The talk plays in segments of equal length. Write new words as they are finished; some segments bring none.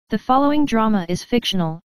The following drama is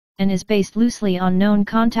fictional, and is based loosely on known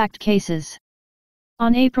contact cases.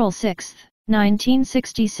 On April 6,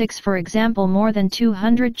 1966, for example, more than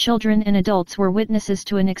 200 children and adults were witnesses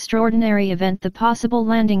to an extraordinary event, the possible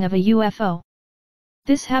landing of a UFO.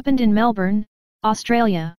 This happened in Melbourne,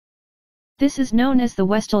 Australia. This is known as the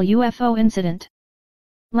Westall UFO incident.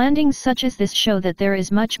 Landings such as this show that there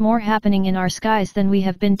is much more happening in our skies than we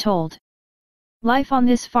have been told. Life on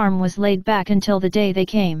this farm was laid back until the day they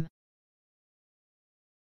came.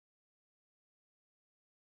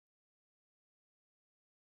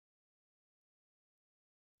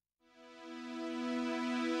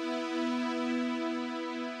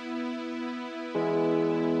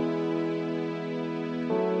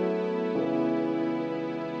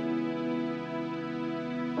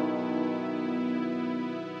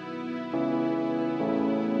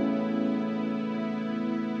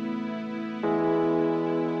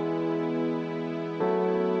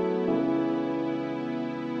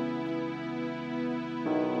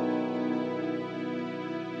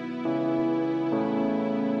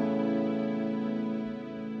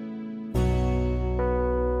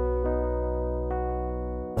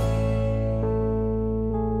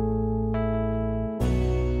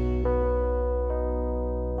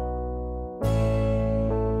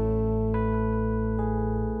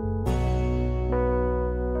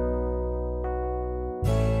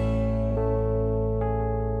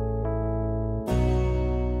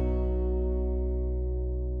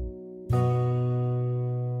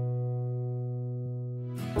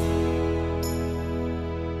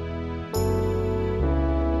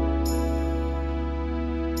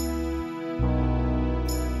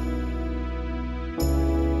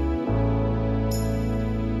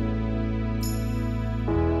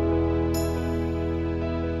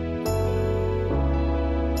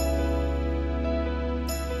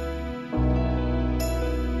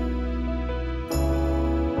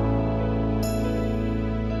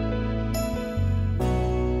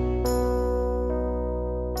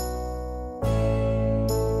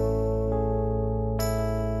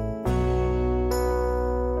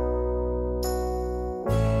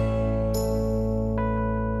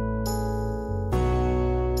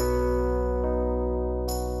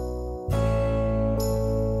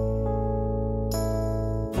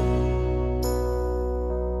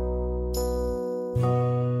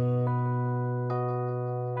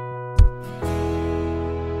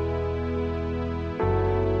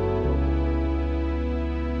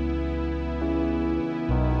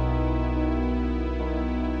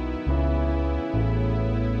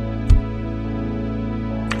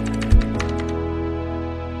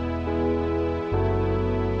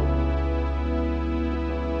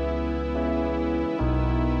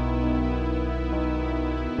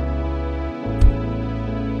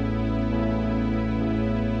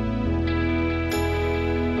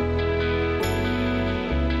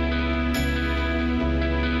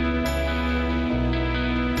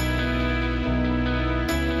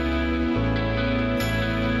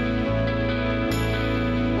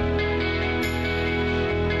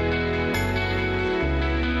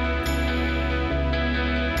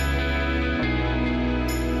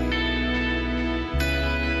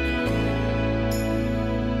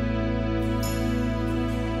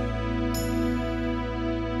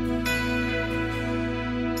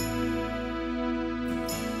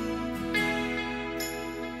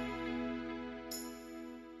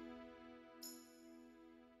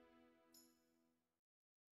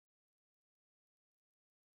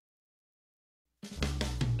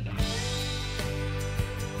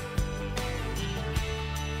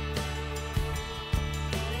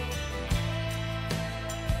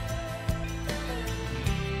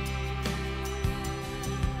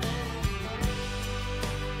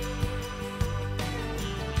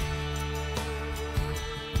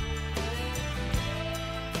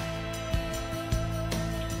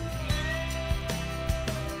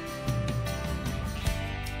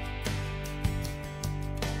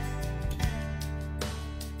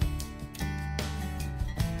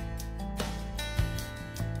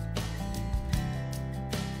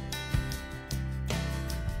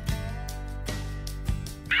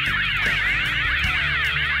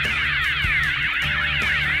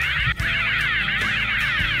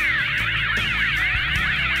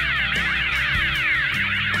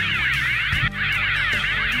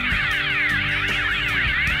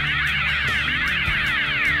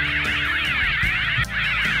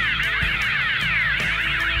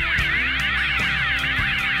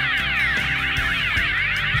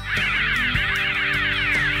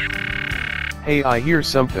 Hey, I hear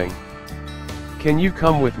something. Can you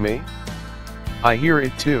come with me? I hear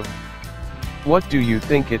it too. What do you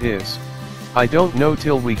think it is? I don't know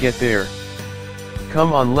till we get there.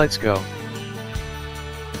 Come on, let's go.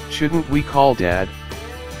 Shouldn't we call Dad?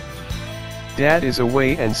 Dad is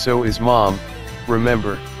away and so is Mom,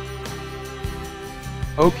 remember?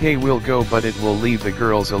 Okay, we'll go, but it will leave the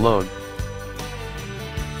girls alone.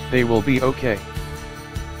 They will be okay.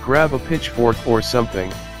 Grab a pitchfork or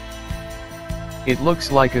something. It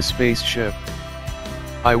looks like a spaceship.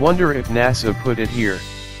 I wonder if NASA put it here.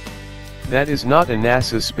 That is not a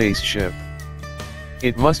NASA spaceship.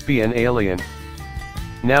 It must be an alien.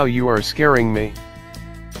 Now you are scaring me.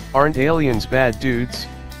 Aren't aliens bad dudes?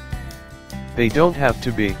 They don't have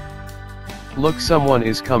to be. Look, someone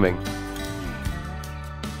is coming.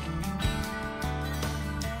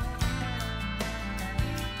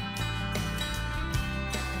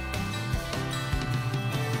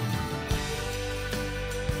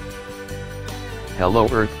 Hello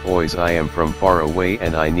Earth boys, I am from far away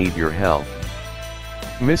and I need your help.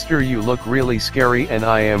 Mister, you look really scary and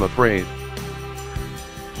I am afraid.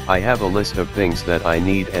 I have a list of things that I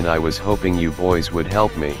need and I was hoping you boys would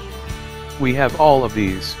help me. We have all of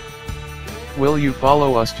these. Will you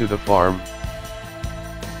follow us to the farm?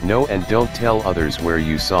 No, and don't tell others where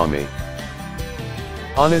you saw me.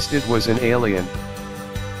 Honest, it was an alien.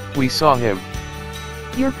 We saw him.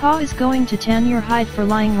 Your pa is going to tan your hide for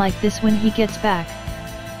lying like this when he gets back.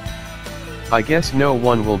 I guess no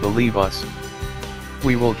one will believe us.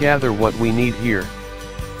 We will gather what we need here.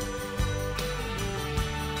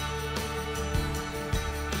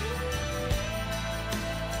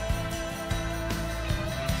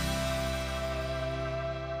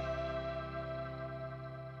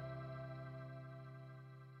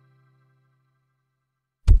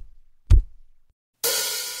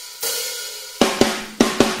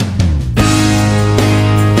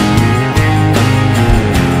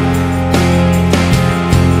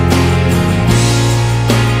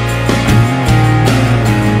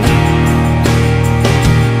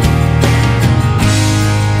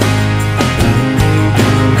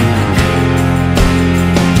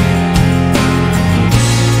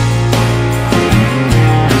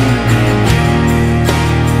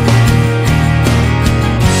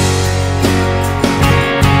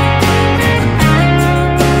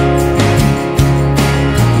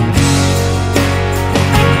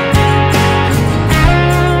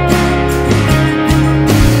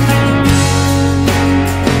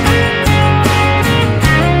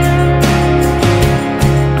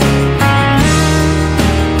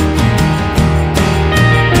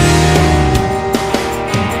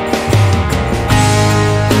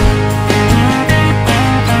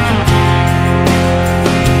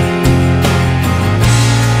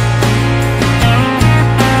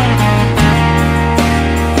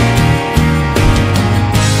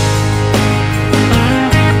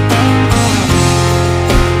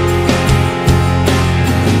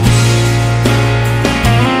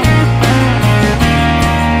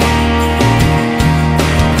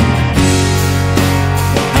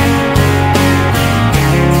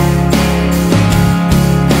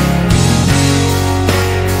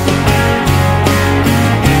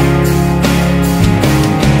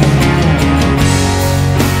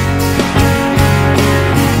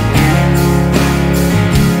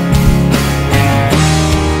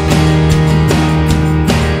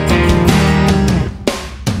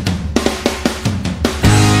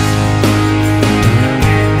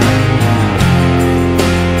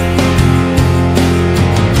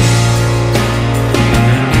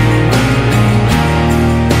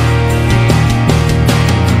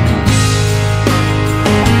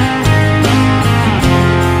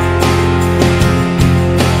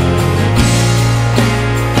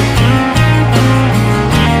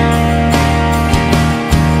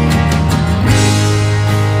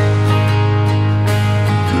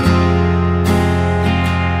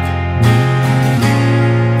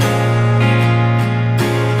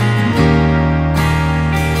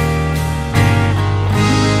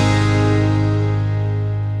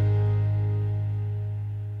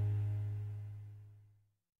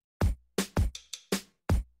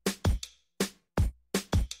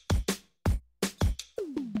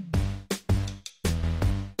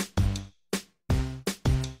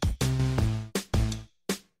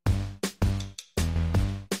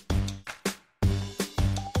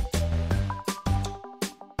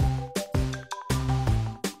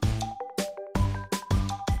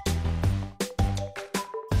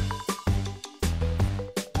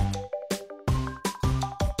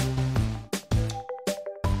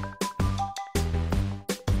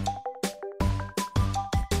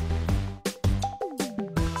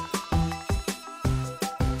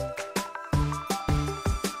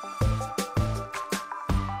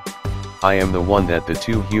 I am the one that the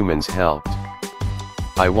two humans helped.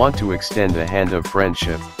 I want to extend a hand of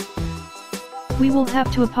friendship. We will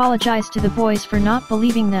have to apologize to the boys for not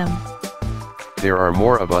believing them. There are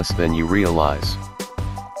more of us than you realize.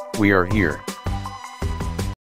 We are here.